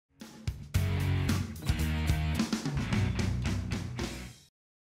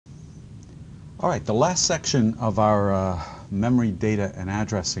All right, the last section of our memory, data, and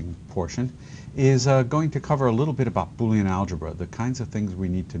addressing portion is going to cover a little bit about Boolean algebra, the kinds of things we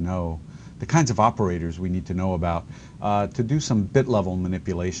need to know, the kinds of operators we need to know about to do some bit-level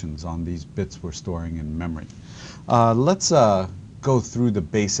manipulations on these bits we're storing in memory. Let's go through the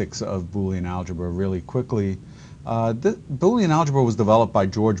basics of Boolean algebra really quickly. Boolean algebra was developed by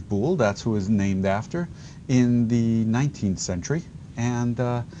George Boole, that's who it was named after, in the 19th century.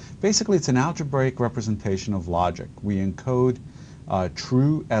 And basically it's an algebraic representation of logic. We encode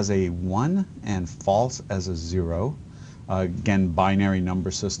true as a 1 and false as a 0. Again, binary number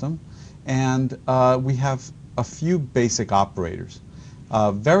system. And we have a few basic operators.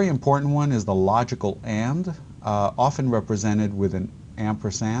 Very important one is the logical AND, often represented with an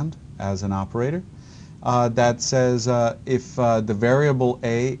ampersand as an operator. That says if the variable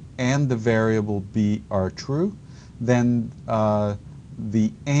A and the variable B are true, then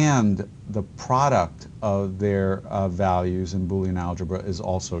the product of their values in Boolean algebra is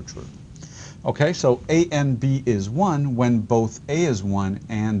also true. Okay, so A and B is 1 when both A is 1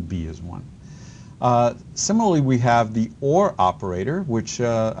 and B is 1. Similarly, we have the OR operator, which,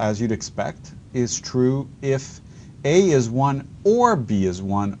 as you'd expect, is true if A is 1 or B is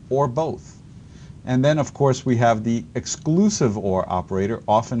 1 or both. And then, of course, we have the exclusive OR operator,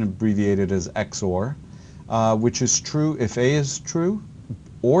 often abbreviated as XOR, which is true if A is true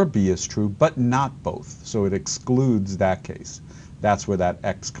or B is true, but not both. So it excludes that case. That's where that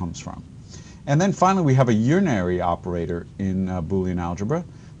X comes from. And then finally, we have a unary operator in Boolean algebra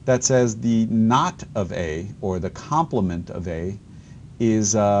that says the not of A, or the complement of A,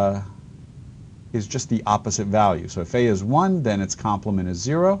 is just the opposite value. So if A is 1, then its complement is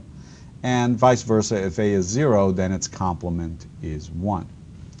 0, and vice versa. If A is 0, then its complement is 1.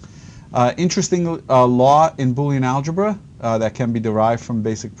 Interesting law in Boolean algebra that can be derived from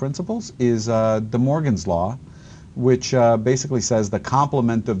basic principles is De Morgan's law, which basically says the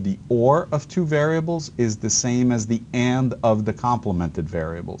complement of the OR of two variables is the same as the AND of the complemented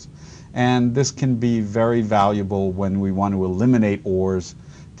variables. And this can be very valuable when we want to eliminate ORs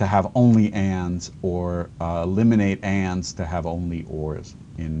to have only ANDs, or eliminate ANDs to have only ORs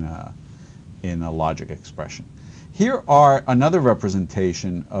in a logic expression. Here are another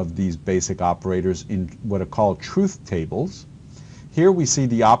representation of these basic operators in what are called truth tables. Here we see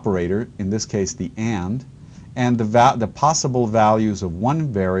the operator, in this case the AND the possible values of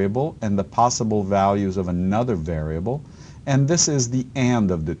one variable and the possible values of another variable. And this is the AND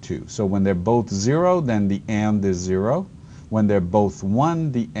of the two. So when they're both 0, then the AND is 0. When they're both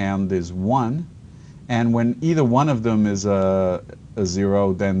 1, the AND is 1. And when either one of them is a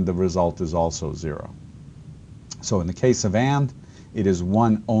 0, then the result is also 0. So in the case of AND, it is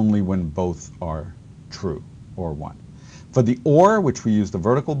 1 only when both are true, or 1. For the OR, which we use the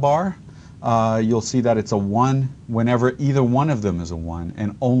vertical bar, you'll see that it's a 1 whenever either one of them is a 1,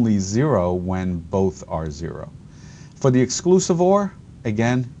 and only 0 when both are 0. For the exclusive OR,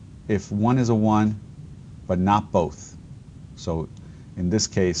 again, if one is a 1, but not both. So in this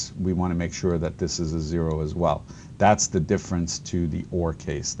case, we want to make sure that this is a 0 as well. That's the difference to the OR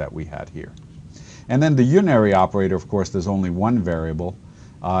case that we had here. And then the unary operator, of course, there's only one variable,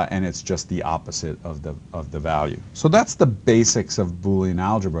 and it's just the opposite of the value. So that's the basics of Boolean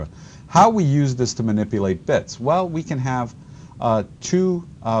algebra. How we use this to manipulate bits? Well, we can have 2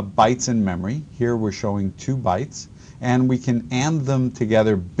 bytes in memory. Here we're showing 2 bytes, and we can AND them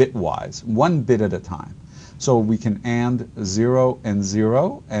together bitwise, 1 bit at a time. So we can AND 0 and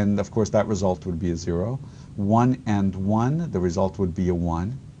 0, and of course that result would be a 0. 1 and 1, the result would be a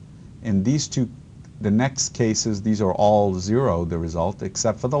 1. In these two, the next cases, these are all 0, the result,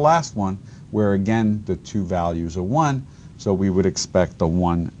 except for the last one, where again the 2 values are 1, so we would expect the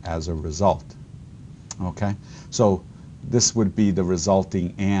 1 as a result. Okay, so this would be the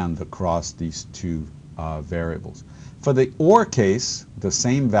resulting AND across these 2 variables. For the OR case, the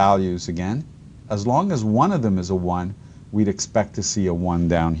same values again. As long as one of them is a 1, we'd expect to see a 1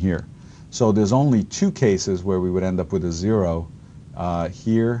 down here. So there's only 2 cases where we would end up with a 0,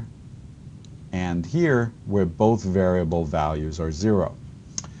 here and here, where both variable values are 0.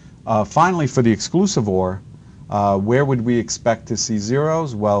 Finally, for the exclusive OR, where would we expect to see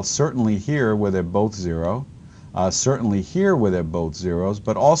zeros? Well, certainly here where they're both 0, certainly here where they're both 0s,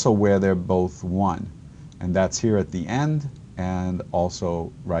 but also where they're both 1. And that's here at the end, and also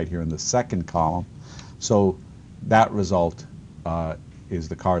right here in the second column. So that result is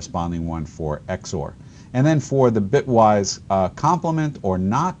the corresponding one for XOR. And then for the bitwise complement or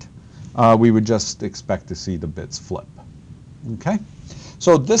not, we would just expect to see the bits flip. Okay?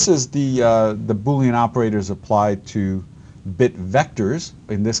 So this is the Boolean operators applied to bit vectors,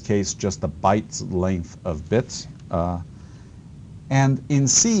 in this case just a byte's length of bits. And in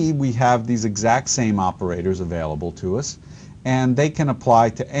C we have these exact same operators available to us, and they can apply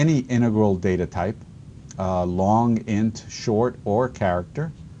to any integral data type, long, int, short, or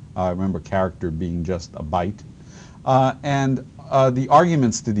character. Remember character being just a byte. The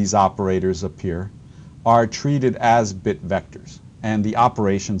arguments to these operators up here are treated as bit vectors, and the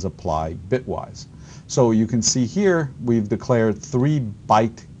operations apply bitwise. So you can see here we've declared 3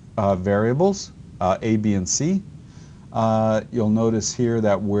 byte variables, A, B, and C. You'll notice here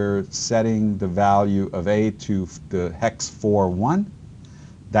that we're setting the value of A to the hex 41.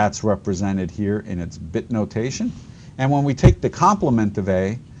 That's represented here in its bit notation. And when we take the complement of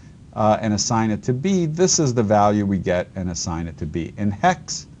A and assign it to B, this is the value we get and assign it to B. In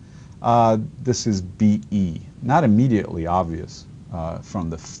hex, this is BE. Not immediately obvious from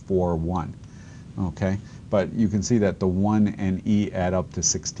the 4-1. Okay, but you can see that the 1 and E add up to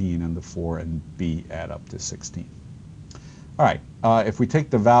 16 and the 4 and B add up to 16. All right, if we take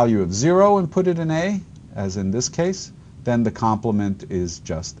the value of 0 and put it in A, as in this case, then the complement is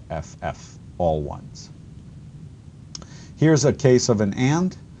just FF, all ones. Here's a case of an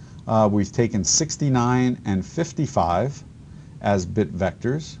AND. We've taken 69 and 55 as bit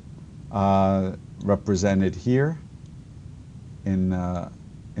vectors, represented here in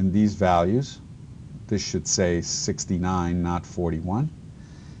these values. This should say 69, not 41.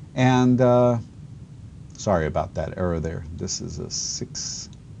 And sorry about that error there. This is a 6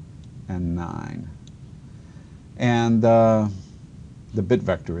 and 9. And the bit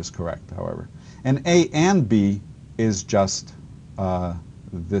vector is correct, however. And A and B is just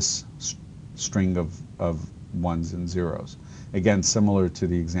this string of ones and zeros. Again, similar to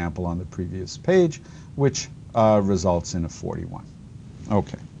the example on the previous page, which results in a 41.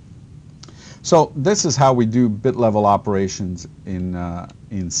 Okay. So this is how we do bit level operations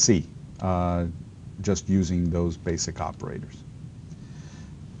in C, just using those basic operators.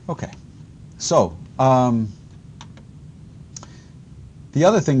 Okay. So the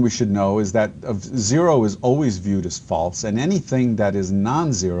other thing we should know is that 0 is always viewed as false, and anything that is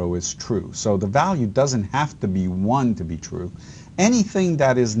non-zero is true. So the value doesn't have to be 1 to be true. Anything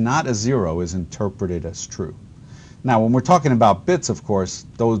that is not a 0 is interpreted as true. Now, when we're talking about bits, of course,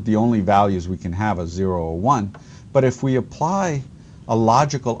 the only values we can have are 0 or 1. But if we apply a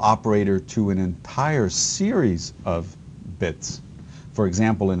logical operator to an entire series of bits, for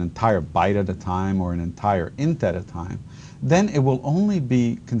example, an entire byte at a time or an entire int at a time, then it will only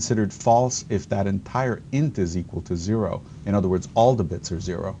be considered false if that entire int is equal to 0. In other words, all the bits are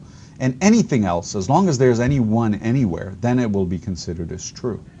 0. And anything else, as long as there's any 1 anywhere, then it will be considered as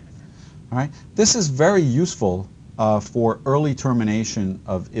true. All right? This is very useful for early termination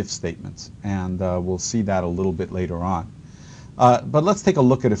of if statements, and we'll see that a little bit later on. But let's take a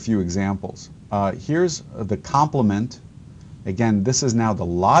look at a few examples. Here's the complement. Again, this is now the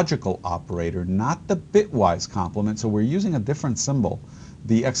logical operator, not the bitwise complement, so we're using a different symbol,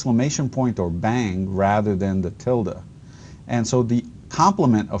 the exclamation point or bang rather than the tilde. And so the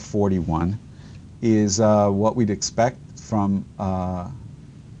complement of 41 is what we'd expect from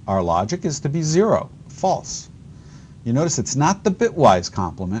our logic is to be 0, false. You notice it's not the bitwise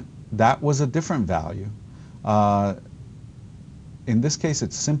complement. That was a different value. In this case,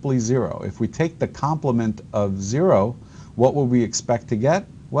 it's simply 0. If we take the complement of 0, what would we expect to get?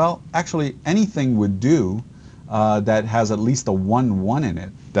 Well, actually, anything would do that has at least a 1, 1 in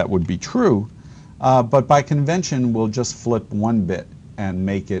it that would be true. But by convention, we'll just flip 1 bit and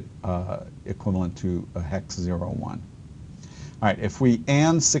make it equivalent to a hex 0, 1. All right, if we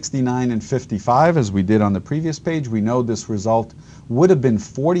AND 69 and 55, as we did on the previous page, we know this result would have been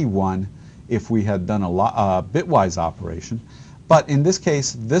 41 if we had done a bitwise operation. But in this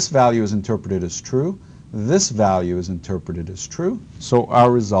case, this value is interpreted as true. This value is interpreted as true. So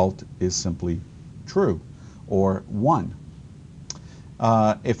our result is simply true, or 1.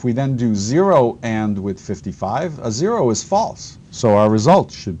 If we then do 0 AND with 55, a 0 is false. So our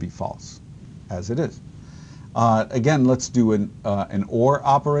result should be false, as it is. Again, let's do an OR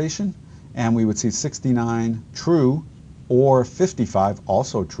operation, and we would see 69 true or 55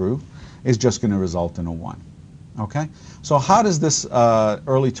 also true is just going to result in a 1. Okay? So how does this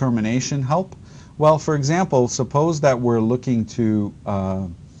early termination help? Well, for example, suppose that we're looking to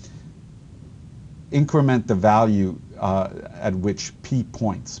increment the value at which P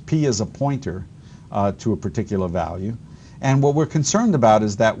points. P is a pointer to a particular value. And what we're concerned about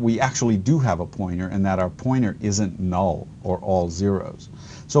is that we actually do have a pointer and that our pointer isn't null or all zeros.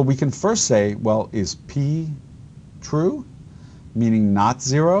 So we can first say, well, is P true, meaning not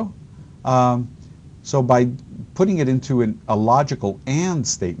 0? So by putting it into a logical AND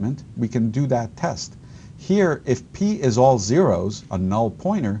statement, we can do that test. Here, if P is all zeros, a null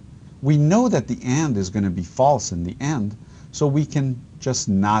pointer, we know that the AND is going to be false in the end, so we can just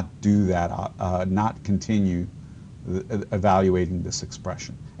not do that, not continue evaluating this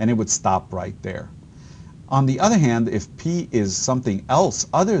expression, and it would stop right there. On the other hand, if P is something else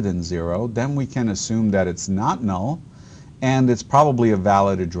other than 0, then we can assume that it's not null, and it's probably a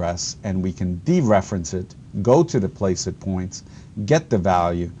valid address, and we can dereference it, go to the place it points, get the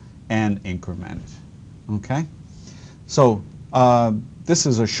value, and increment it. Okay? So this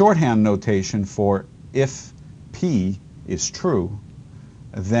is a shorthand notation for if P is true,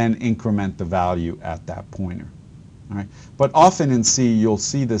 then increment the value at that pointer. All right? But often in C, you'll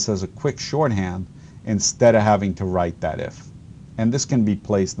see this as a quick shorthand instead of having to write that if. And this can be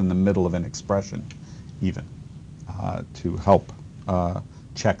placed in the middle of an expression even to help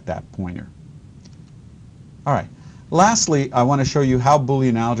check that pointer. All right. Lastly, I want to show you how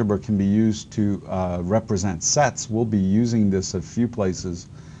Boolean algebra can be used to represent sets. We'll be using this a few places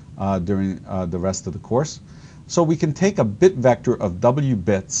during the rest of the course. So we can take a bit vector of W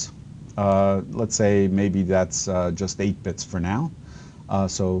bits. Let's say maybe that's just 8 bits for now.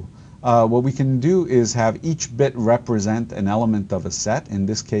 What we can do is have each bit represent an element of a set. In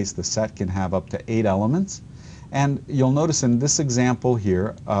this case, the set can have up to 8 elements. And you'll notice in this example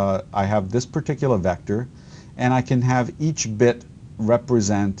here, I have this particular vector, and I can have each bit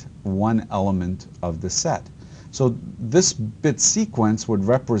represent one element of the set. So this bit sequence would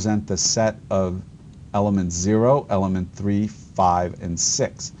represent the set of element 0, element 3, 5, and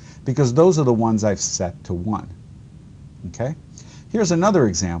 6, because those are the ones I've set to 1. Okay? Here's another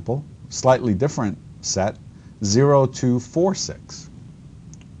example, slightly different set, 0, 2, 4, 6.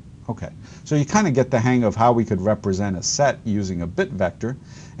 Okay, so you kind of get the hang of how we could represent a set using a bit vector.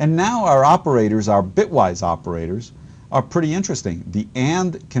 And now our operators, our bitwise operators, are pretty interesting. The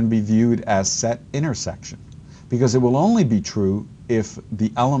AND can be viewed as set intersection, because it will only be true if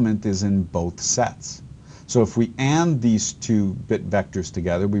the element is in both sets. So if we AND these two bit vectors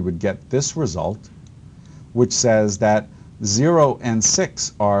together, we would get this result, which says that 0 and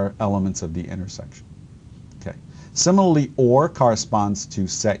 6 are elements of the intersection. Okay. Similarly, OR corresponds to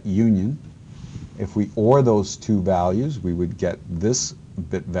set union. If we OR those two values, we would get this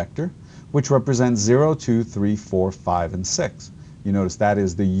bit vector, which represents 0, 2, 3, 4, 5, and 6. You notice that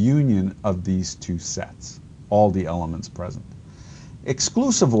is the union of these two sets, all the elements present.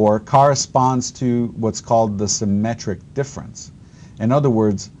 Exclusive OR corresponds to what's called the symmetric difference. In other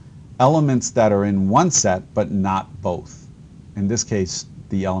words, elements that are in one set but not both. In this case,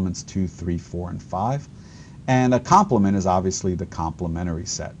 the elements 2, 3, 4, and 5. And a complement is obviously the complementary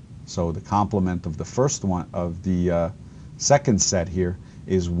set. So the complement of the first one, of the second set here,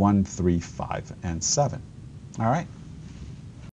 is 1, 3, 5, and 7. All right.